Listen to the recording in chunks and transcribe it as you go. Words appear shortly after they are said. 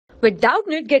With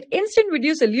Doubtnut, get instant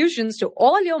video solutions to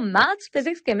all your maths,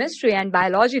 physics, chemistry, and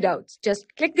biology doubts. Just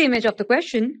click the image of the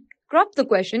question, crop the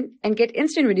question, and get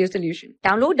instant video solution.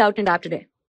 Download Doubtnut app today.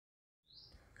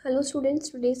 Hello students,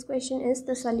 today's question is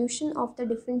the solution of the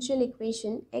differential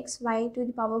equation xy to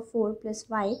the power 4 plus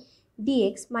y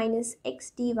dx minus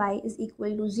x dy is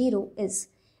equal to 0 is,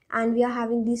 and we are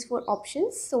having these four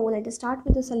options. So let us start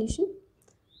with the solution.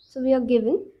 So we are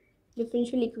given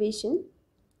differential equation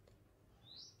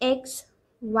x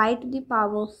y to the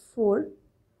power 4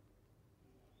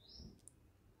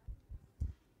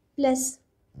 plus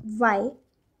y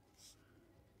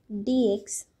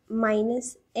dx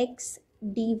minus x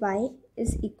dy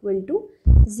is equal to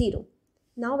 0.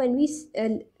 Now when we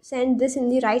send this in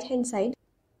the right hand side,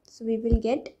 so we will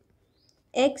get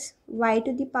x y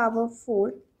to the power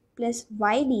 4 plus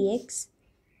y dx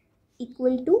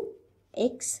equal to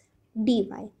x dy.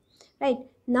 Right,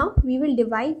 now we will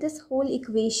divide this whole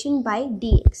equation by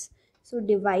dx. So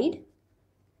divide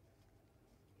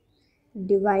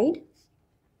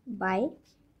by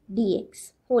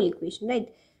dx whole equation, right?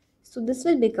 So this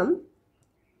will become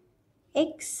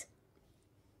x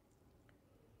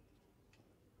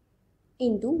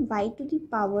into y to the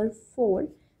power 4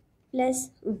 plus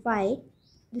y,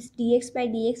 this dx by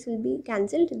dx will be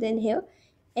cancelled, then here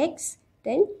x,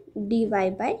 then dy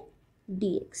by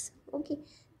dx. Okay,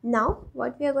 now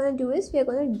what we are going to do is we are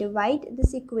going to divide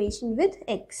this equation with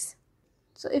x.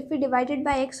 So if we divide it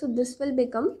by x, so this will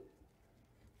become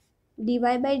dy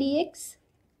by dx,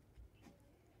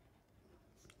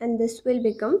 and this will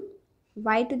become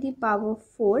y to the power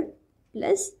 4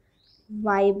 plus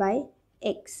y by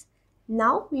x.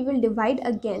 Now we will divide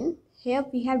again. Here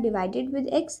we have divided with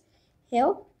x,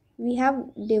 here we have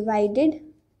divided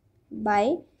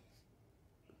by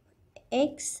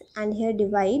x, and here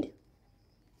divide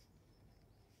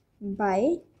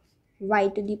by y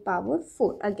to the power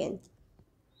 4 again.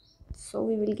 So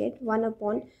we will get 1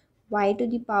 upon y to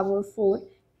the power 4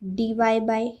 dy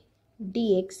by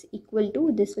dx equal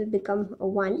to, this will become a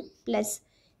 1 plus,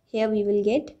 here we will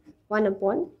get 1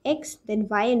 upon x, then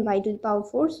y and y to the power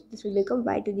 4, so this will become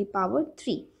y to the power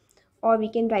 3. Or we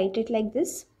can write it like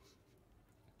this: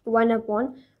 1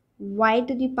 upon y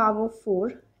to the power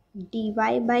 4 dy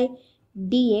by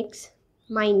dx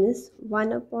minus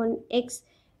 1 upon x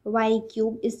y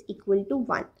cube is equal to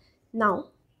 1. Now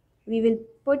we will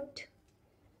put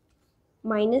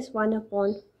minus 1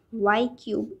 upon y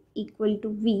cube equal to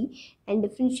v and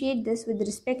differentiate this with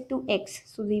respect to x.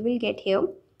 So we will get here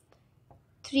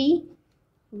 3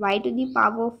 y to the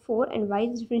power 4, and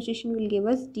y's differentiation will give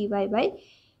us dy by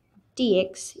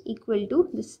dx equal to,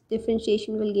 this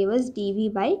differentiation will give us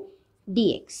dv by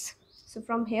dx. So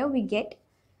from here we get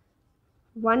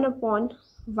 1 upon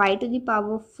y to the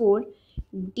power 4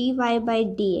 dy by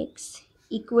dx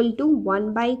equal to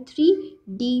 1 by 3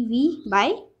 dv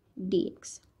by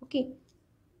dx. Okay,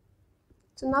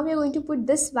 so now we are going to put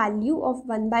this value of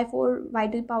 1 by 4 y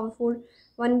to the power 4,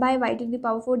 1 by y to the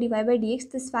power 4 dy by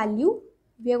dx, this value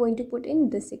we are going to put in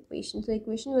this equation. So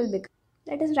equation will become,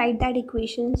 let us write that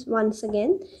equations once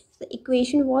again. The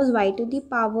equation was y to the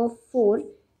power 4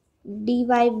 dy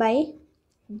by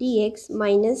dx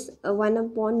minus 1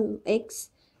 upon x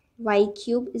y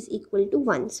cube is equal to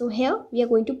 1. So here we are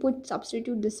going to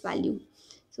substitute this value.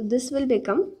 So this will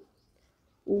become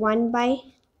 1 by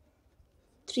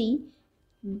 3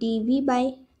 dv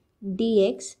by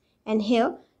dx, and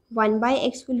here 1 by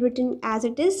x will written as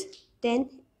it is, then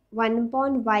 1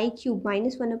 upon y cube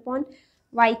minus 1 upon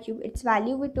y cube, its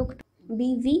value we took to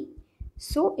be v.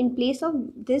 So in place of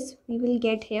this we will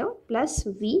get here plus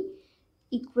v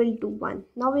equal to 1.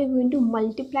 Now we are going to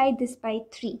multiply this by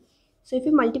 3. So if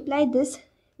we multiply this,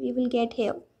 we will get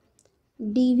here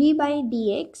dv by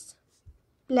dx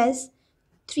plus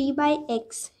 3 by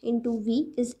x into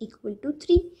v is equal to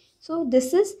 3. So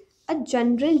this is a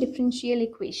general differential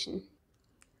equation,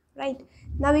 right?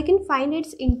 Now we can find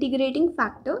its integrating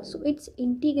factor. So its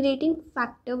integrating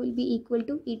factor will be equal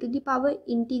to e to the power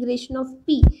integration of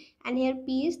p, and here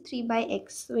p is 3 by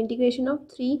x. So integration of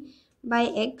 3 by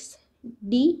x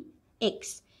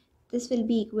dx, this will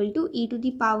be equal to e to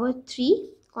the power 3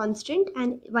 constant,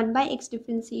 and 1 by x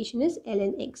differentiation is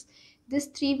ln x. This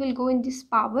 3 will go in this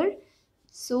power,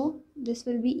 so this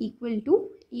will be equal to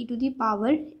e to the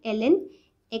power ln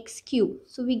x cube.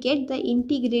 So we get the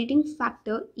integrating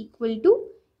factor equal to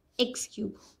x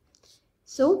cube.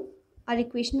 So our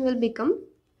equation will become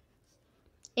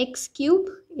x cube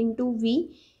into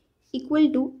v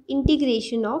equal to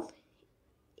integration of,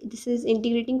 this is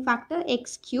integrating factor,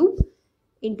 x cube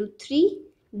into 3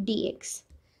 dx.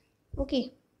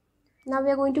 Okay, Now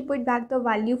we are going to put back the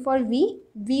value for v.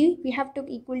 We have to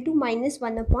equal to minus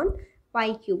 1 upon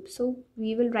y cube. So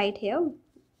we will write here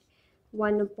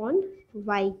 1 upon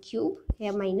y cube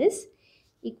here minus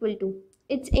equal to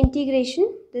its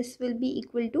integration. This will be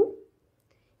equal to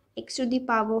x to the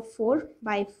power 4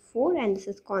 by 4, and this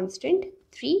is constant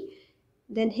 3.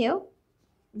 Then here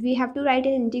we have to write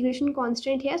an integration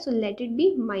constant here, so let it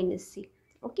be minus c.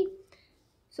 Okay,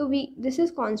 so this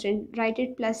is constant, write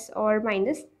it plus or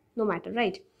minus, no matter,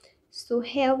 right? So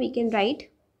here we can write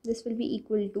this will be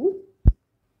equal to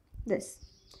this.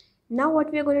 Now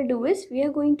what we are going to do is we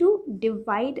are going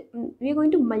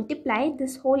to multiply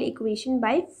this whole equation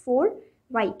by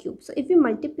 4y cube. So if we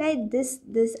multiply this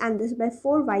and this by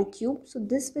 4y cube, so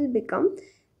this will become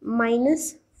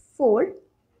minus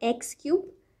 4x cube.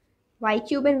 Y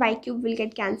cube and y cube will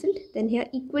get cancelled. Then here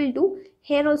equal to,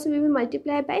 here also we will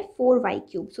multiply by 4y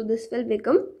cube. So this will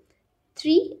become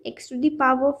 3x to the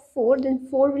power 4. Then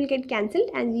 4 will get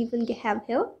cancelled and we will have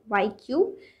here y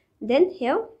cube. Then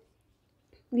here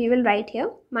we will write here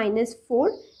minus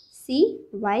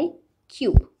 4cy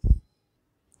cube.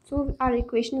 So our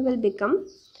equation will become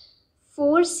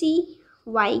 4cy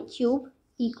cube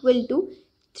equal to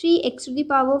 3x to the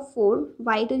power 4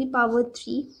 y to the power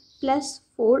 3 plus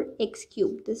 4x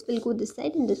cube. This will go this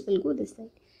side and this will go this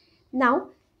side. Now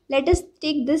let us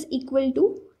take this equal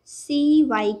to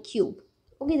cy cube.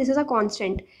 Okay, this is a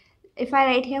constant. If I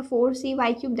write here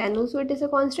 4cy cube, then also it is a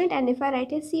constant, and if I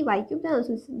write here cy cube, then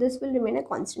also this will remain a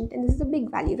constant, and this is a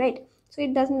big value, right? So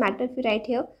it doesn't matter if we write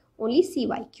here only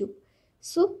cy cube.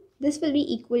 So this will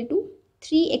be equal to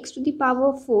 3x to the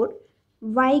power 4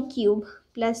 y cube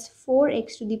plus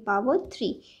 4x to the power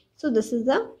 3. So this is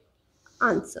the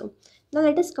answer. Now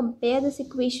let us compare this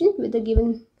equation with the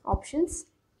given options.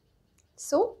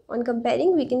 So on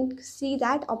comparing, we can see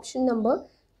that option number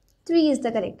 3 is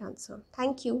the correct answer.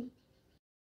 Thank you.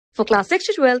 For class 6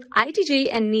 to 12, IIT JEE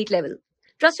and NEET level.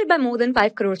 Trusted by more than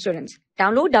 5 crore students.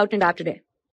 Download Doubtnut app today.